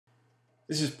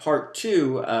This is part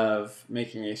two of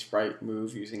making a sprite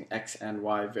move using x and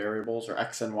y variables, or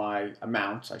x and y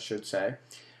amounts, I should say.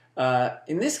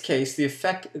 In this case, the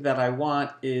effect that I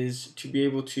want is to be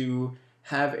able to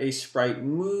have a sprite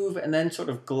move and then sort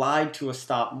of glide to a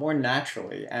stop more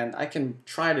naturally. And I can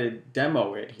try to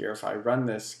demo it here if I run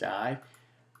this guy.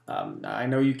 I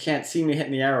know you can't see me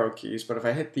hitting the arrow keys, but if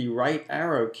I hit the right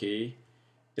arrow key,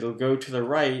 it'll go to the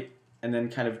right and then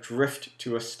kind of drift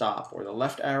to a stop, or the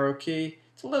left arrow key.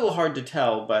 It's a little hard to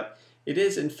tell, but it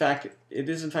is in fact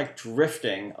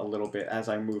drifting a little bit as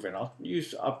I move it. I'll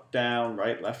use up, down,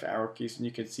 right, left arrow keys, and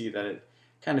you can see that it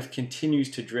kind of continues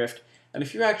to drift. And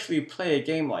if you actually play a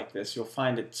game like this, you'll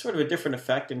find it sort of a different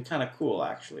effect and kind of cool,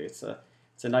 actually. It's a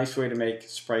nice way to make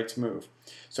sprites move.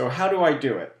 So how do I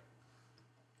do it?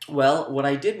 Well, what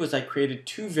I did was I created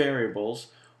two variables,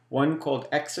 one called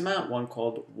x amount, one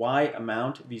called y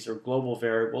amount. These are global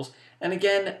variables. And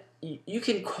again, you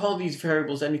can call these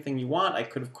variables anything you want. I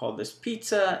could have called this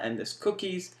pizza and this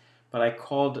cookies, but I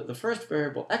called the first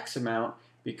variable x amount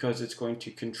because it's going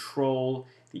to control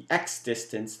the x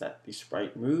distance that the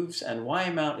sprite moves, and y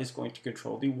amount is going to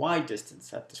control the y distance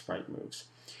that the sprite moves.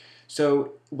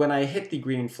 So when I hit the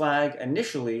green flag,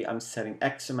 initially I'm setting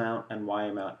x amount and y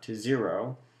amount to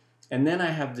 0. And then I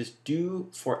have this do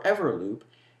forever loop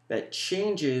that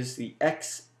changes the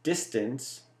x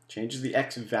distance, changes the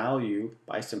x value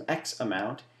by some x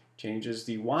amount, changes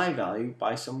the y value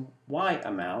by some y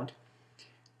amount.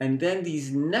 And then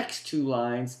these next two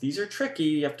lines, these are tricky.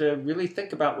 You have to really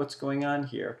think about what's going on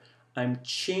here. I'm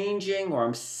changing, or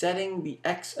I'm setting the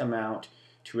x amount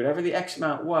to whatever the x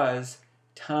amount was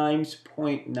times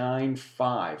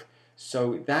 0.95.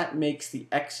 So that makes the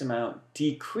x amount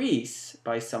decrease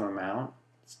by some amount.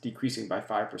 It's decreasing by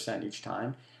 5% each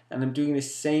time. And I'm doing the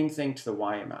same thing to the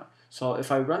y amount. So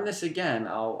if I run this again,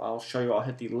 I'll show you. I'll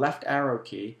hit the left arrow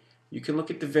key. You can look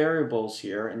at the variables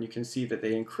here, and you can see that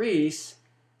they increase.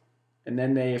 And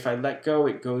then if I let go,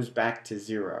 it goes back to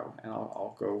 0. And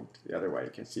I'll go the other way.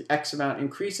 You can see x amount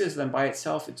increases, then by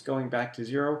itself it's going back to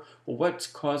 0. Well, what's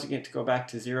causing it to go back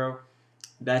to 0?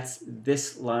 That's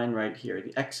this line right here.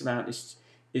 The x amount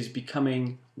is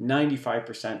becoming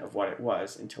 95% of what it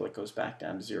was until it goes back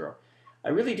down to 0. I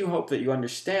really do hope that you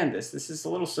understand this. This is a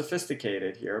little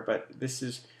sophisticated here, but this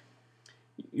is,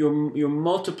 you're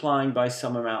multiplying by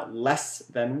some amount less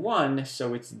than 1,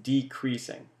 so it's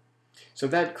decreasing. So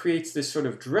that creates this sort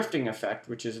of drifting effect,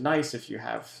 which is nice if you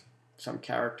have some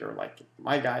character like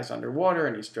my guy's underwater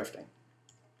and he's drifting.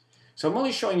 So I'm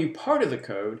only showing you part of the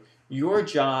code. Your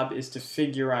job is to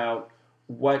figure out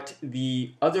what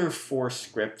the other four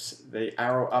scripts, the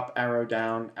arrow up, arrow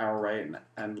down, arrow right,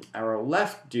 and arrow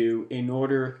left, do in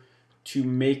order to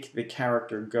make the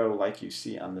character go like you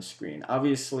see on the screen.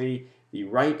 Obviously, the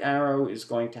right arrow is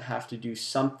going to have to do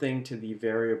something to the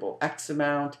variable x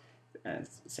amount, and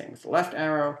same with the left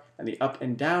arrow, and the up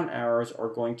and down arrows are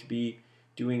going to be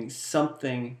doing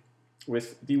something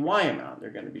with the y amount. They're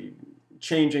going to be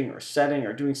changing or setting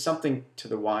or doing something to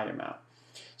the y amount.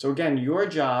 So again, your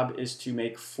job is to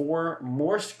make 4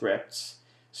 more scripts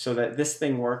so that this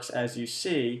thing works as you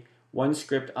see. One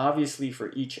script obviously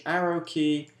for each arrow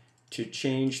key to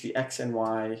change the x and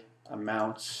y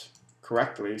amounts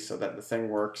correctly so that the thing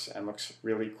works and looks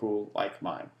really cool like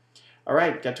mine. All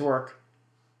right, get to work.